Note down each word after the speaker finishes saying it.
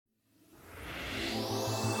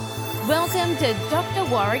Welcome to Dr.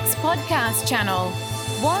 Warwick's podcast channel.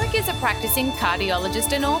 Warwick is a practicing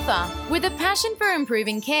cardiologist and author with a passion for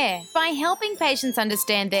improving care by helping patients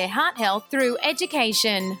understand their heart health through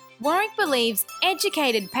education. Warwick believes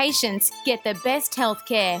educated patients get the best health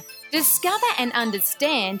care. Discover and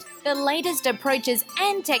understand the latest approaches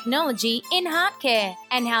and technology in heart care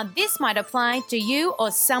and how this might apply to you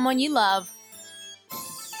or someone you love.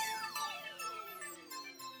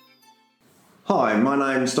 Hi, my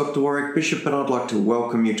name's Dr. Warwick Bishop and I'd like to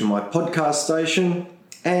welcome you to my podcast station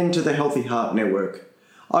and to the Healthy Heart Network.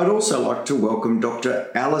 I'd also like to welcome Dr.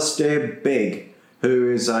 Alistair Begg, who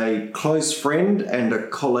is a close friend and a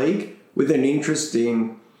colleague with an interest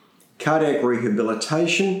in cardiac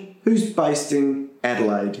rehabilitation, who's based in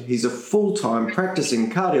Adelaide. He's a full-time practicing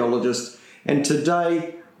cardiologist, and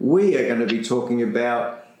today we are going to be talking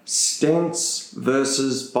about stents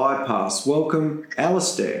versus bypass. Welcome,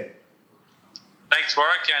 Alistair. Thanks,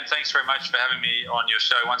 Warwick, and thanks very much for having me on your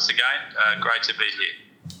show once again. Great to be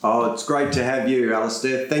here. Oh, it's great to have you,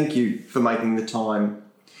 Alistair. Thank you for making the time.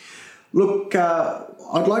 Look,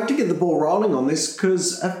 I'd like to get the ball rolling on this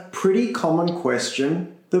because a pretty common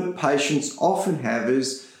question that patients often have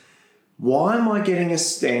is, why am I getting a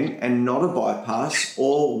stent and not a bypass?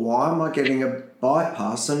 Or why am I getting a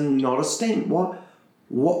bypass and not a stent?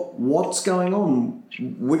 What's going on?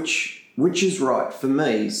 Which is right for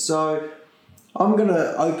me? So I'm going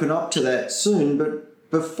to open up to that soon, but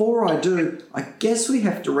before I do, I guess we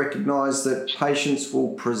have to recognise that patients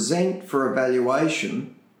will present for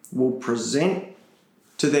evaluation, will present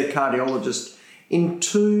to their cardiologist in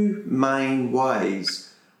two main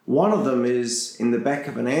ways. One of them is in the back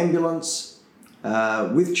of an ambulance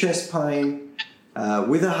with chest pain,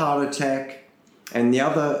 with a heart attack, and the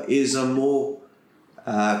other is a more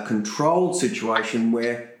controlled situation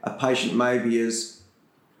where a patient maybe is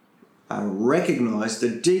recognised a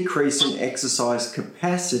decrease in exercise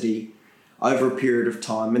capacity over a period of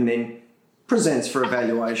time and then presents for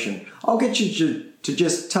evaluation. I'll get you to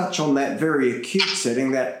just touch on that very acute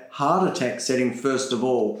setting, that heart attack setting first of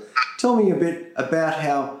all. Tell me a bit about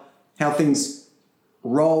how things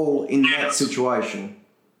roll in that situation.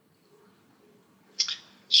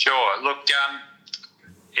 Sure. Look,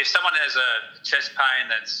 if someone has a chest pain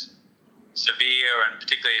that's severe, and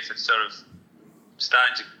particularly if it's sort of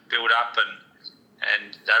starting to build up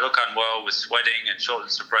and they look unwell with sweating and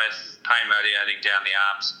shortness of breath, pain radiating down the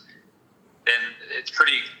arms, then it's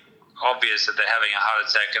pretty obvious that they're having a heart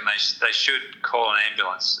attack and they should call an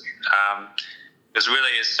ambulance. Because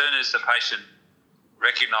really, as soon as the patient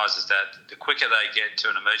recognises that, the quicker they get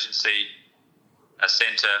to an emergency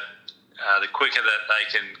centre, the quicker that they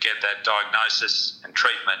can get that diagnosis and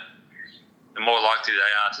treatment, the more likely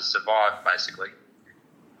they are to survive, basically.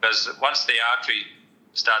 Because once the artery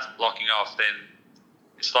starts blocking off, then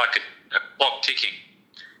it's like a clock ticking,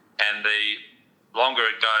 and the longer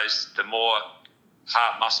it goes, the more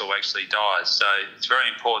heart muscle actually dies. So it's very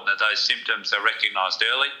important that those symptoms are recognised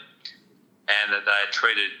early and that they are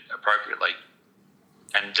treated appropriately.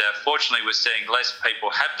 And fortunately, we're seeing less people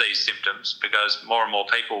have these symptoms because more and more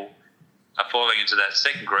people are falling into that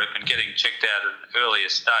second group and getting checked out at an earlier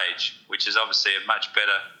stage, which is obviously a much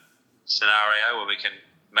better scenario where we can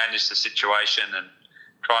manage the situation and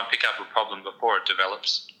try and pick up a problem before it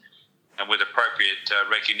develops. And with appropriate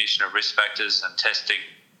recognition of risk factors and testing,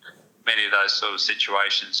 many of those sort of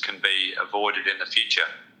situations can be avoided in the future.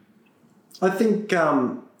 I think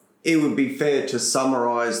it would be fair to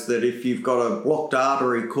summarise that if you've got a blocked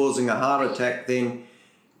artery causing a heart attack, then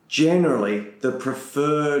generally the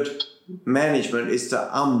preferred management is to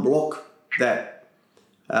unblock that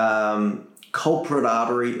culprit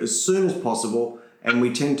artery as soon as possible, and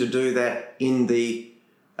we tend to do that in the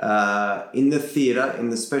theatre, in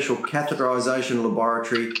the special catheterisation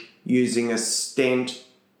laboratory, using a stent,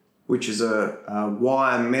 which is a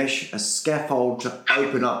wire mesh, a scaffold to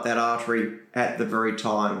open up that artery at the very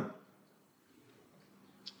time.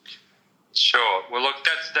 Sure. Well, look,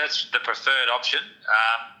 that's the preferred option.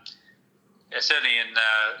 Certainly in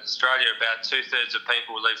Australia, about 2/3 of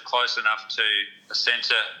people live close enough to a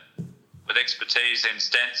centre with expertise in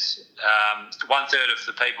stents. 1/3 of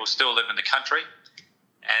the people still live in the country,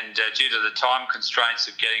 and due to the time constraints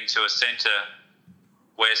of getting to a centre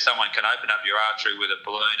where someone can open up your artery with a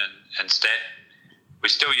balloon and stent, we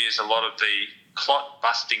still use a lot of the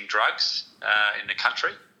clot-busting drugs in the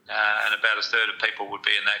country, and about 1/3 of people would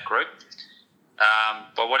be in that group.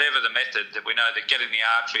 But whatever the method, that we know that getting the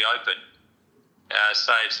artery open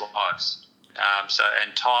saves lives.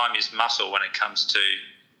 And time is muscle when it comes to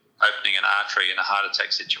opening an artery in a heart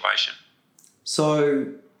attack situation. So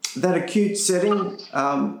that acute setting,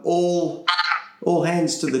 all all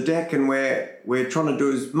hands to the deck, and we're trying to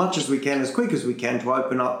do as much as we can, as quick as we can, to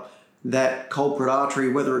open up that culprit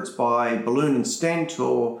artery, whether it's by balloon and stent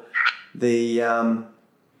or the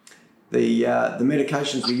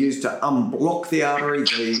medications we use to unblock the artery,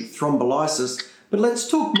 the thrombolysis. But let's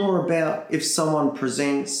talk more about if someone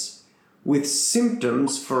presents with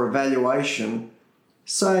symptoms for evaluation.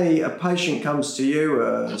 Say a patient comes to you,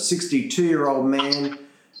 a 62-year-old man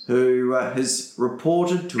who has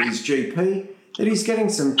reported to his GP that he's getting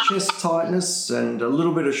some chest tightness and a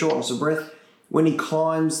little bit of shortness of breath when he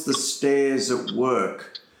climbs the stairs at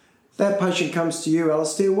work. That patient comes to you,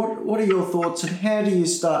 Alistair. What are your thoughts, and how do you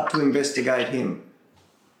start to investigate him?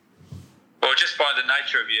 Well, just by the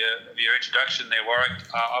nature of your introduction there, Warwick,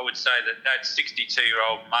 I would say that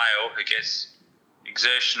 62-year-old male who gets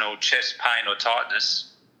exertional chest pain or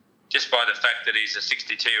tightness, just by the fact that he's a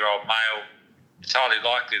 62-year-old male, it's highly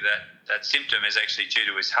likely that symptom is actually due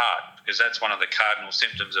to his heart, because that's one of the cardinal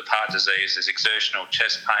symptoms of heart disease, is exertional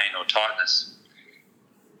chest pain or tightness.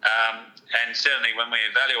 And certainly when we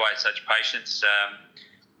evaluate such patients,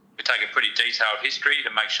 we take a pretty detailed history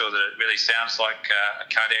to make sure that it really sounds like a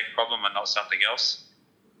cardiac problem and not something else.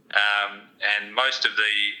 And most of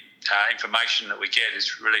the information that we get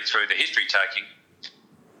is really through the history taking.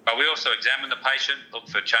 But we also examine the patient, look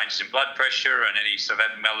for changes in blood pressure and any sort of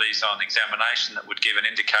abnormalities on examination that would give an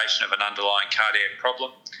indication of an underlying cardiac problem.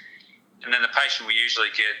 And then the patient will usually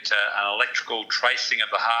get an electrical tracing of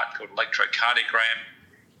the heart called electrocardiogram,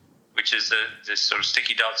 which is the sort of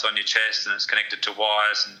sticky dots on your chest, and it's connected to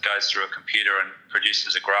wires and goes through a computer and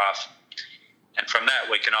produces a graph. And from that,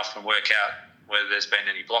 we can often work out whether there's been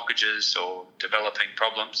any blockages or developing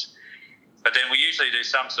problems. But then we usually do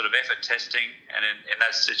some sort of effort testing, and in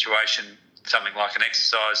that situation, something like an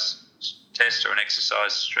exercise test or an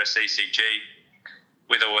exercise stress ECG,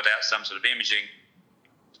 with or without some sort of imaging,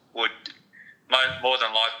 would more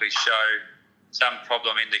than likely show some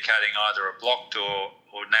problem indicating either a blocked or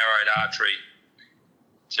narrowed artery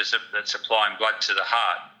that's supplying blood to the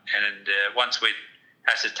heart. And once we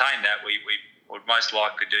ascertain that, we would most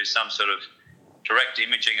likely do some sort of direct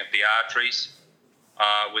imaging of the arteries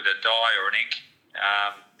with a dye or an ink,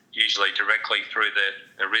 usually directly through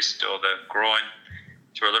the wrist or the groin,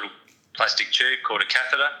 through a little plastic tube called a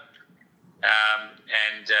catheter,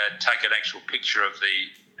 and take an actual picture of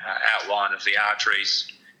the outline of the arteries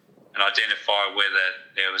and identify whether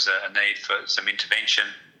there was a need for some intervention.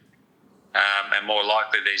 And more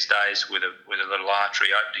likely these days with a little artery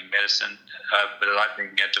opening medicine, with an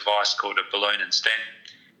opening device called a balloon and stent,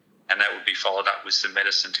 and that would be followed up with some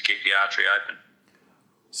medicine to keep the artery open.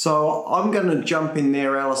 So I'm going to jump in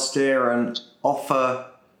there, Alistair, and offer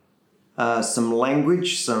some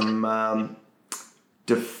language, some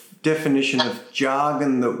definition of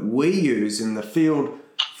jargon that we use in the field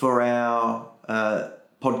for our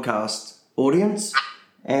podcast audience.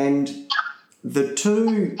 And the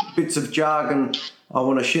two bits of jargon I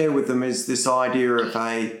want to share with them is this idea of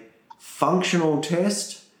a functional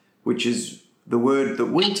test, which is the word that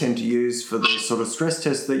we tend to use for the sort of stress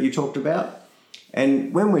test that you talked about.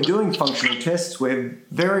 And when we're doing functional tests, we're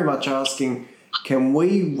very much asking, can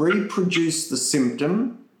we reproduce the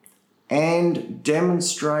symptom and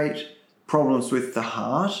demonstrate problems with the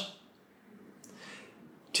heart,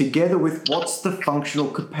 together with what's the functional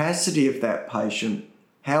capacity of that patient?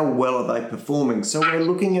 How well are they performing? So we're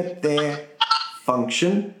looking at their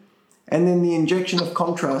function, and then the injection of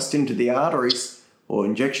contrast into the arteries, or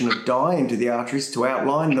injection of dye into the arteries to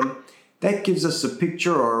outline them, that gives us a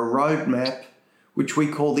picture or a roadmap, which we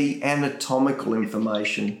call the anatomical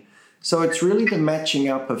information. So it's really the matching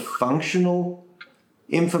up of functional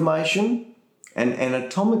information and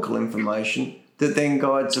anatomical information that then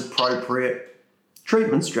guides appropriate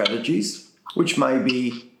treatment strategies, which may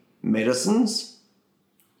be medicines,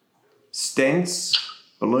 stents,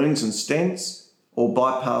 balloons and stents, or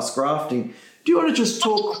bypass grafting. Do you want to just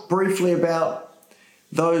talk briefly about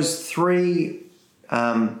those three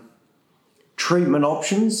treatment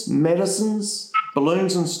options: medicines,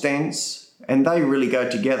 balloons and stents, and they really go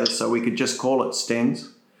together, so we could just call it stents.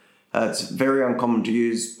 It's very uncommon to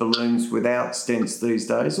use balloons without stents these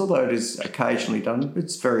days, although it is occasionally done.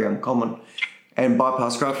 It's very uncommon. And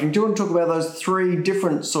bypass grafting. Do you want to talk about those three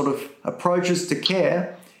different sort of approaches to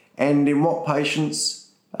care and in what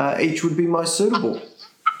patients each would be most suitable?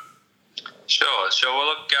 Sure. Well,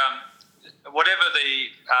 look, whatever the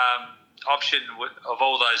option of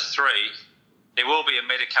all those three, there will be a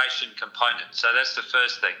medication component. So that's the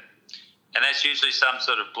first thing. And that's usually some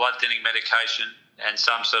sort of blood thinning medication and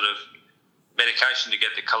some sort of medication to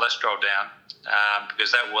get the cholesterol down,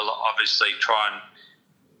 because that will obviously try and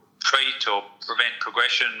treat or prevent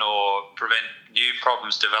progression or prevent new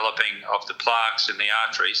problems developing of the plaques in the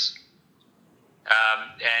arteries.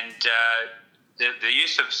 The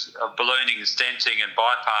use of ballooning, stenting and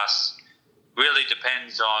bypass really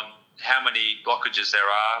depends on how many blockages there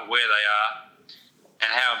are, where they are, and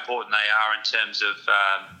how important they are in terms of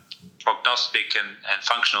prognostic and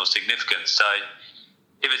functional significance. So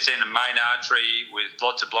if it's in a main artery with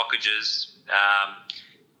lots of blockages,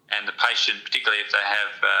 and the patient, particularly if they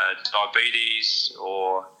have diabetes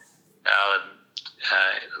or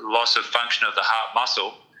loss of function of the heart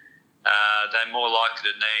muscle, they're more likely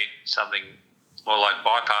to need something more like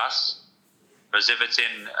bypass. Whereas if it's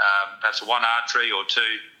in perhaps one artery or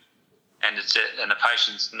two, and the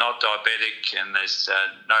patient's not diabetic and there's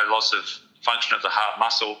no loss of function of the heart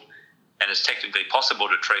muscle, and it's technically possible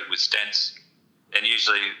to treat with stents, then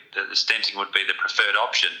usually the stenting would be the preferred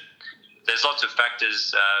option. There's lots of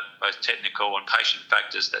factors, both technical and patient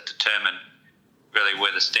factors, that determine really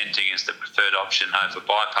whether stenting is the preferred option over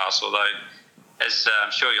bypass, although, as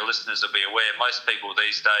I'm sure your listeners will be aware, most people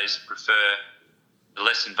these days prefer the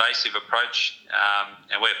less invasive approach,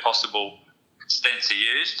 and where possible, stents are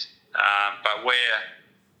used. But where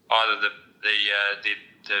either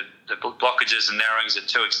the blockages and narrowings are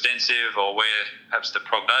too extensive, or where perhaps the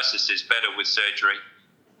prognosis is better with surgery,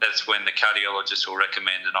 that's when the cardiologist will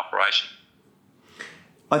recommend an operation.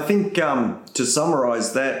 I think to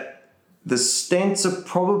summarise that, the stents are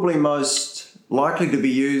probably most likely to be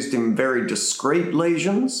used in very discrete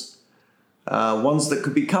lesions, ones that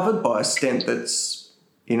could be covered by a stent that's,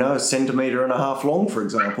 1.5 centimetre long, for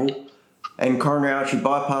example. And coronary artery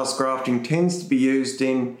bypass grafting tends to be used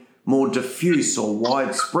in more diffuse or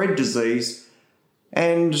widespread disease,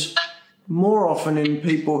 and more often in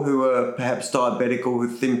people who are perhaps diabetic or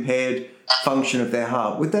with impaired function of their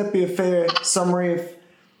heart. Would that be a fair summary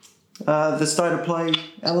of the state of play,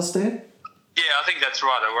 Alistair? Yeah, I think that's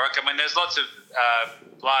right, Warwick. I mean, there's lots of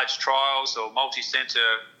large trials or multi-centre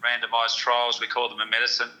randomised trials, we call them in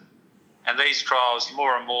medicine, and these trials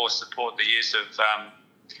more and more support the use of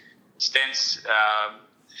stents,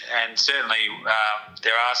 and certainly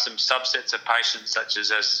there are some subsets of patients, such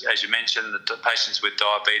as you mentioned, the patients with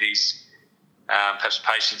diabetes, perhaps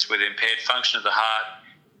patients with impaired function of the heart,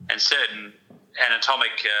 and certain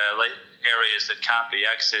anatomic areas that can't be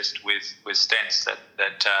accessed with stents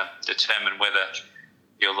that determine whether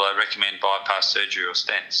you'll recommend bypass surgery or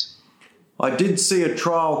stents. I did see a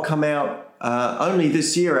trial come out only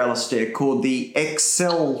this year, Alistair, called the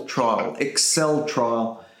EXCEL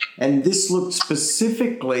trial. And this looked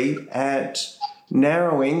specifically at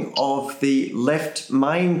narrowing of the left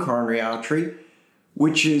main coronary artery,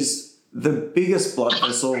 which is the biggest blood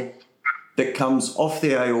vessel that comes off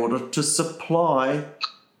the aorta to supply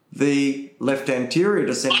the left anterior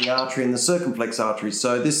descending artery and the circumflex artery.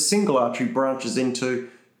 So this single artery branches into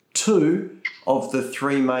two of the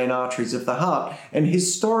three main arteries of the heart. And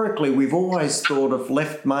historically, we've always thought of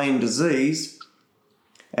left main disease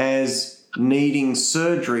as needing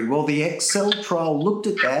surgery. Well, the EXCEL trial looked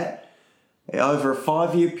at that over a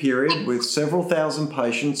 5-year period with several thousand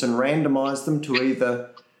patients and randomised them to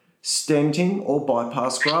either stenting or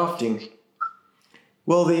bypass grafting.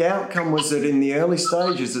 Well, the outcome was that in the early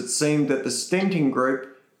stages, it seemed that the stenting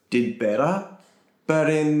group did better, but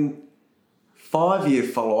in 5-year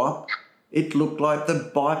follow-up, it looked like the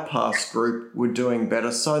bypass group were doing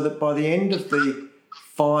better, so that by the end of the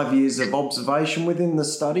 5 years of observation within the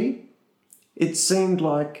study, it seemed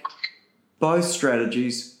like both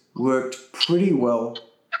strategies worked pretty well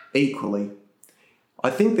equally. I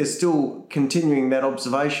think they're still continuing that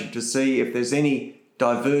observation to see if there's any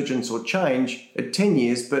divergence or change at 10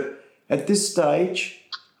 years, but at this stage,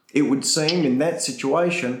 it would seem in that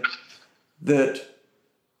situation that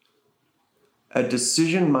a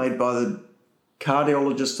decision made by the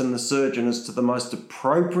cardiologist and the surgeon as to the most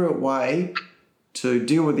appropriate way to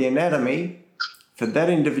deal with the anatomy for that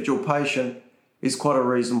individual patient is quite a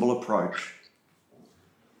reasonable approach.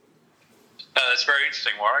 That's very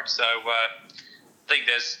interesting, Warwick. So I think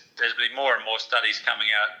there's been more and more studies coming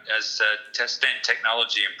out as stent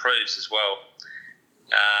technology improves as well.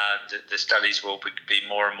 The studies will be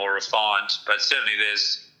more and more refined, but certainly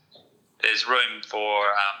there's room for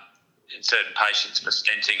in certain patients for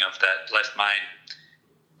stenting of that left main,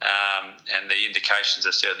 and the indications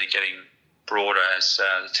are certainly getting broader as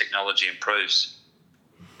the technology improves.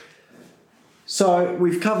 So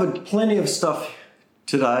we've covered plenty of stuff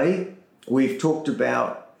today. We've talked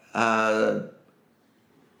about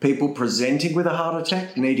people presenting with a heart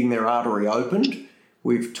attack, needing their artery opened.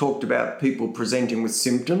 We've talked about people presenting with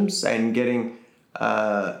symptoms and getting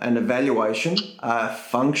an evaluation, a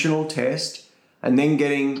functional test, and then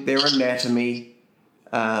getting their anatomy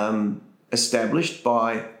established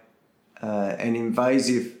by an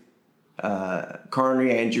invasive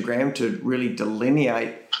coronary angiogram to really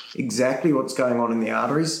delineate exactly what's going on in the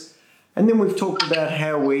arteries. And then we've talked about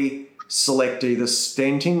how we select either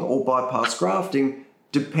stenting or bypass grafting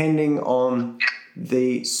depending on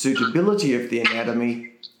the suitability of the anatomy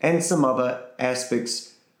and some other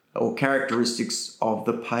aspects or characteristics of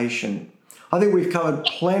the patient. I think we've covered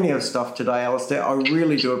plenty of stuff today, Alistair. I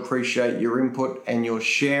really do appreciate your input and your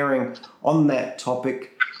sharing on that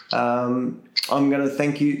topic. I'm going to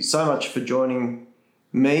thank you so much for joining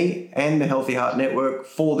me and the Healthy Heart Network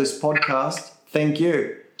for this podcast. Thank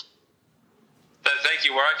you. Thank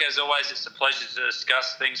you, Warwick. As always, it's a pleasure to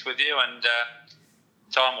discuss things with you, and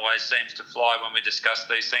time always seems to fly when we discuss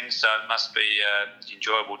these things, so it must be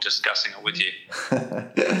enjoyable discussing it with you.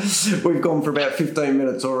 We've gone for about 15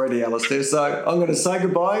 minutes already, Alistair, so I'm going to say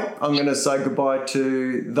goodbye. I'm going to say goodbye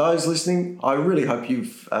to those listening. I really hope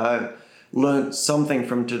you've learnt something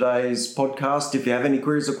from today's podcast. If you have any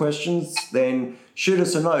queries or questions, then shoot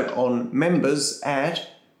us a note on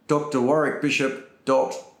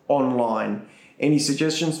members@drwarwickbishop.online. Any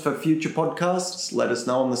suggestions for future podcasts, let us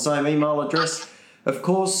know on the same email address. Of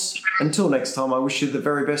course, until next time, I wish you the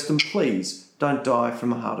very best, and please don't die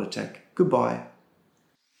from a heart attack. Goodbye.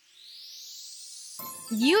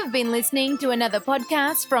 You have been listening to another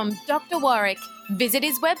podcast from Dr. Warwick. Visit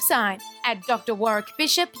his website at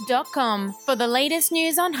drwarwickbishop.com for the latest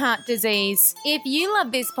news on heart disease. If you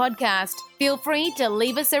love this podcast, feel free to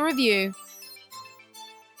leave us a review.